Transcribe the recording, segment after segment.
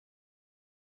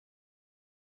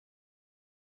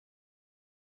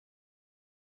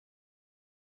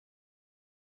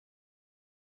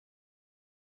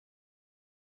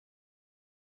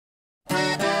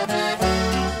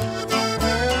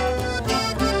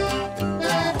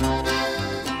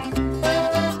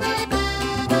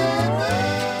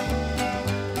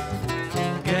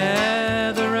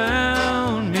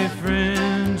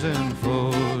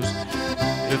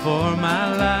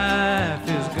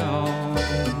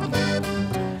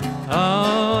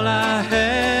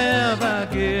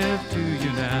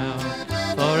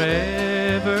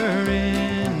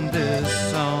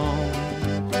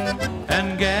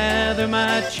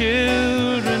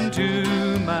children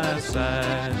to my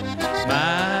side,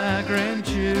 my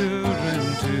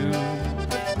grandchildren too.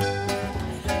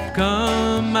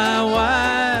 Come, my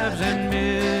wives and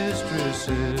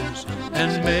mistresses,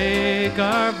 and make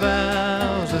our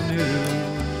vows anew,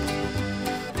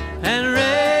 and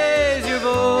raise your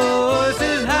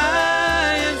voices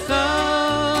high in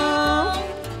song,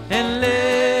 and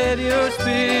let your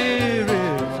spirit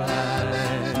fly.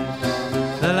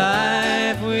 The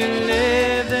life we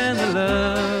lived and the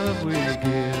love we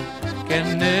give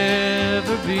can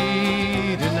never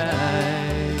be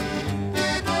denied.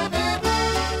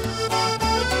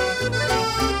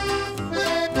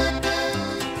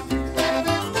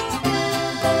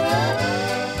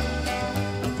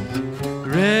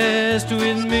 Rest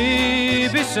with me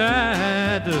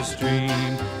beside the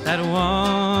stream that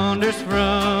wanders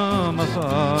from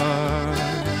afar.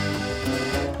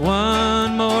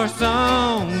 One more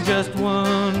song, just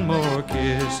one more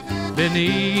kiss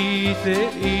beneath the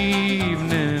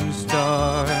evening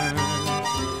star.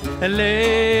 And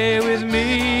lay with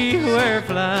me where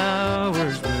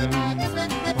flowers bloom,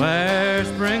 where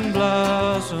spring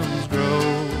blossoms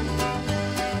grow.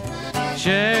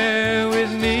 Share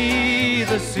with me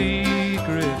the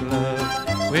secret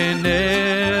love we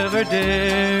never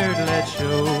dared let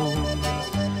show,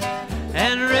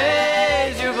 and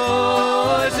raise your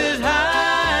voices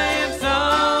high in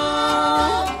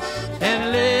song,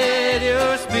 and let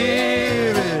your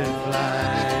spirit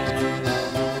fly.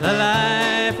 The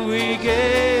life we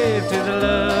gave to the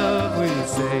love we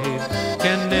saved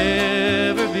can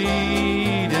never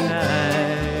be denied.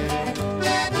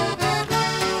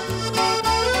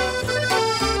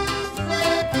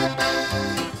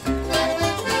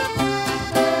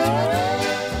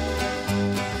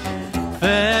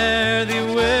 Fare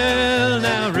thee well,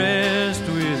 now rest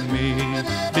with me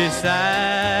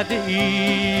beside the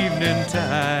evening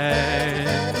tide.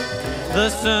 The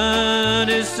sun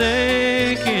is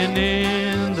sinking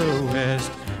in the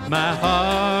west, my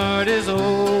heart is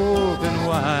open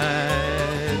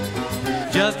wide.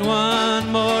 Just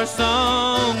one more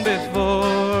song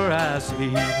before I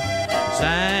sleep,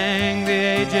 sang the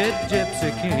aged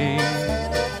Gypsy King.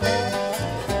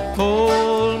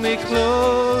 Hold me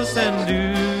close and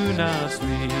do not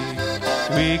speak,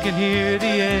 we can hear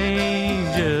the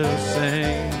angels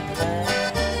sing.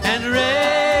 And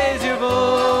raise your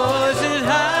voices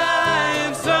high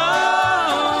in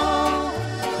song,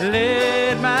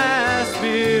 let my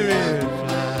spirit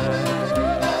fly.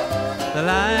 The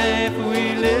life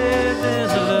we lived and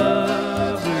the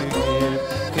love we give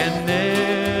can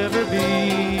never be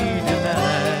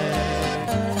denied.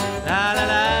 La la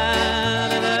la.